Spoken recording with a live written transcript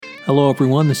Hello,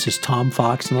 everyone. This is Tom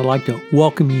Fox, and I'd like to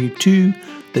welcome you to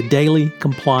the Daily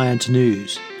Compliance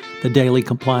News. The Daily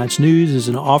Compliance News is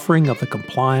an offering of the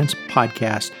Compliance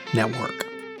Podcast Network.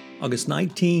 August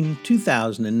 19,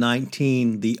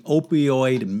 2019, the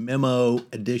Opioid Memo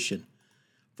Edition.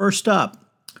 First up,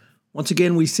 once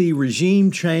again, we see regime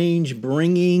change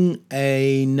bringing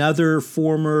another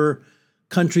former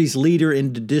country's leader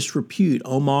into disrepute.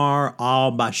 Omar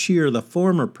al-Bashir, the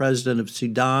former president of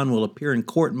Sudan, will appear in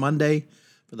court Monday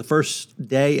for the first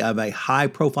day of a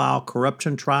high-profile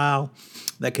corruption trial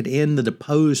that could end the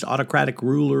deposed autocratic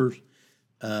ruler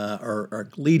or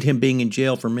lead him being in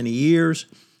jail for many years.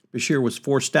 Bashir was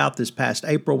forced out this past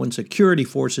April when security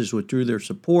forces withdrew their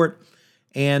support,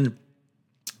 and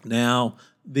now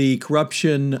the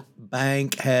corruption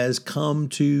bank has come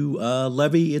to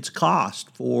levy its cost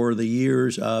for the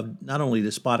years of not only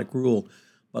despotic rule,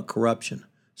 but corruption.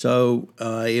 So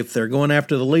if they're going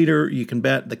after the leader, you can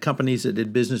bet the companies that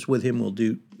did business with him will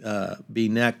be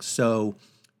next. So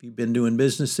if you've been doing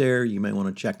business there, you may want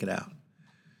to check it out.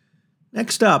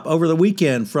 Next up, over the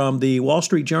weekend from the Wall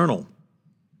Street Journal,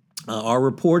 are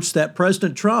reports that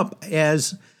President Trump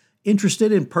is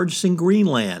interested in purchasing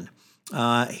Greenland.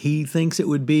 He thinks it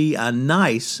would be a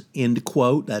nice, end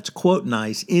quote, that's quote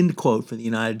nice, end quote, for the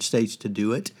United States to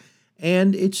do it.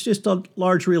 And it's just a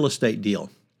large real estate deal.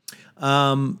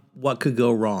 What could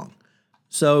go wrong?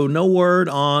 So no word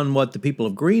on what the people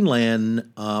of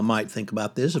Greenland might think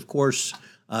about this. Of course,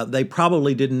 they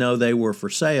probably didn't know they were for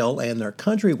sale and their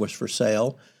country was for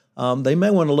sale. They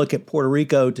may want to look at Puerto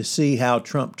Rico to see how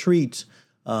Trump treats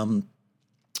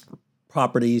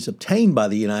properties obtained by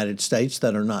the United States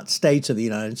that are not states of the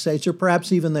United States, or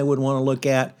perhaps even they would want to look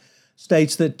at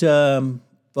states that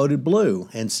voted blue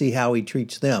and see how he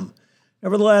treats them.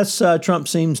 Nevertheless, Trump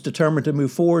seems determined to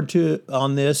move forward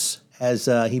on this as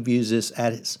he views this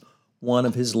as one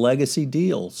of his legacy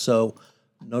deals. So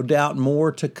no doubt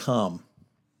more to come.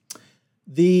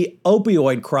 The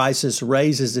opioid crisis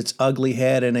raises its ugly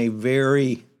head in a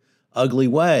very ugly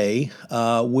way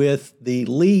with the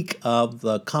leak of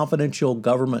the confidential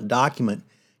government document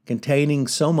containing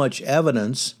so much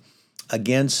evidence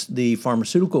against the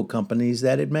pharmaceutical companies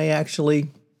that it may actually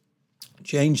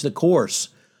change the course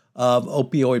of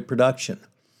opioid production.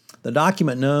 The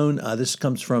document known, this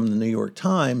comes from the New York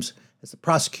Times, as the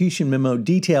prosecution memo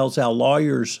details how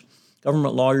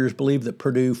government lawyers believe that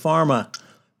Purdue Pharma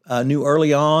knew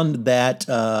early on that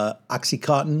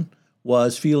OxyContin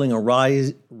was fueling a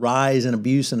rise in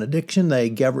abuse and addiction. They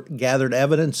gathered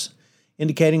evidence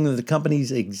indicating that the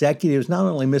company's executives not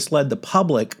only misled the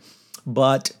public,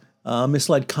 but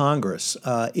misled Congress.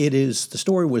 The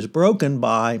story was broken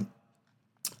by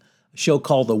a show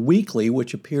called The Weekly,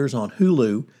 which appears on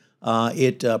Hulu.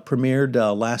 It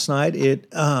premiered last night.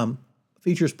 It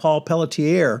features Paul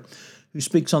Pelletier, who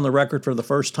speaks on the record for the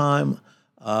first time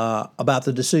about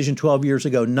the decision 12 years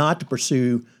ago not to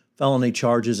pursue felony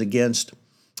charges against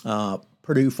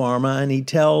Purdue Pharma, and he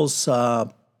tells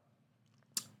the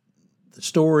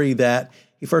story that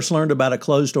he first learned about a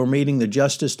closed-door meeting the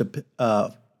justice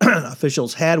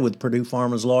officials had with Purdue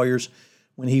Pharma's lawyers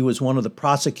when he was one of the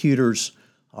prosecutors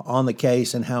on the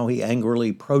case, and how he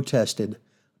angrily protested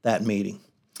that meeting.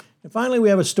 And finally, we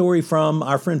have a story from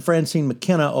our friend Francine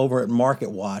McKenna over at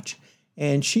MarketWatch,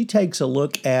 and she takes a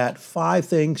look at 5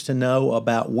 things to know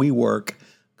about WeWork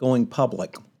going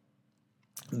public.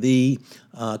 The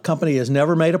company has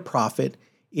never made a profit.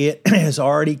 It has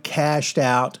already cashed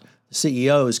out, the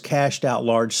CEO has cashed out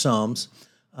large sums.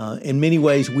 In many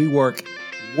ways, WeWork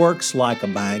works like a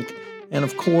bank. And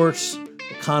of course,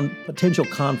 the potential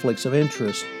conflicts of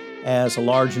interest as a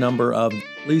large number of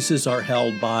leases are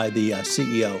held by the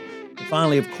CEO. And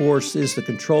finally, of course, is the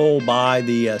control by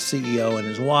the CEO and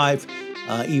his wife,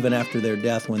 even after their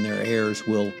death, when their heirs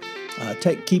will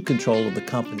keep control of the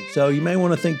company. So you may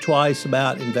want to think twice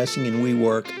about investing in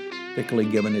WeWork, particularly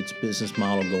given its business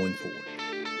model going forward.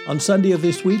 On Sunday of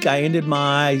this week, I ended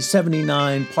my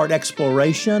 79-part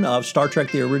exploration of Star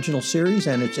Trek: The Original Series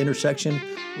and its intersection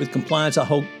with compliance. I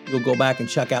hope you'll go back and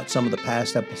check out some of the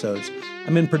past episodes.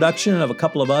 I'm in production of a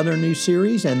couple of other new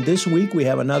series, and this week we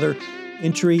have another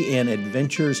entry in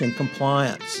Adventures in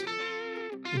Compliance.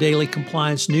 The Daily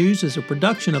Compliance News is a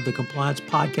production of the Compliance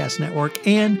Podcast Network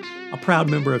and a proud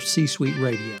member of C-Suite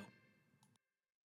Radio.